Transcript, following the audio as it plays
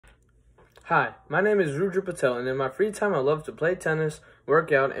Hi, my name is Rudra Patel, and in my free time I love to play tennis,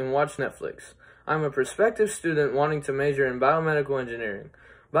 work out, and watch Netflix. I'm a prospective student wanting to major in biomedical engineering.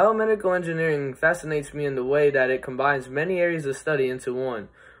 Biomedical engineering fascinates me in the way that it combines many areas of study into one,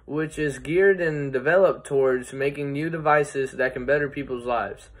 which is geared and developed towards making new devices that can better people's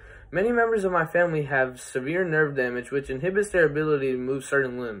lives. Many members of my family have severe nerve damage which inhibits their ability to move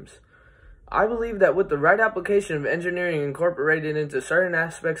certain limbs. I believe that with the right application of engineering incorporated into certain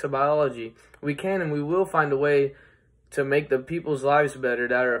aspects of biology, we can and we will find a way to make the people's lives better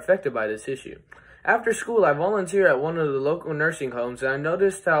that are affected by this issue. After school, I volunteer at one of the local nursing homes, and I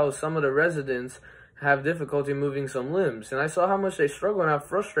noticed how some of the residents have difficulty moving some limbs, and I saw how much they struggle and how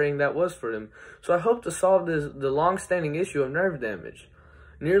frustrating that was for them. So I hope to solve the long-standing issue of nerve damage.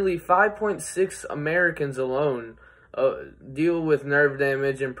 Nearly 5.6 Americans alone deal with nerve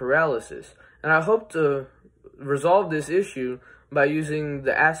damage and paralysis, and I hope to resolve this issue by using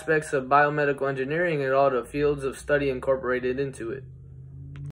the aspects of biomedical engineering and all the fields of study incorporated into it.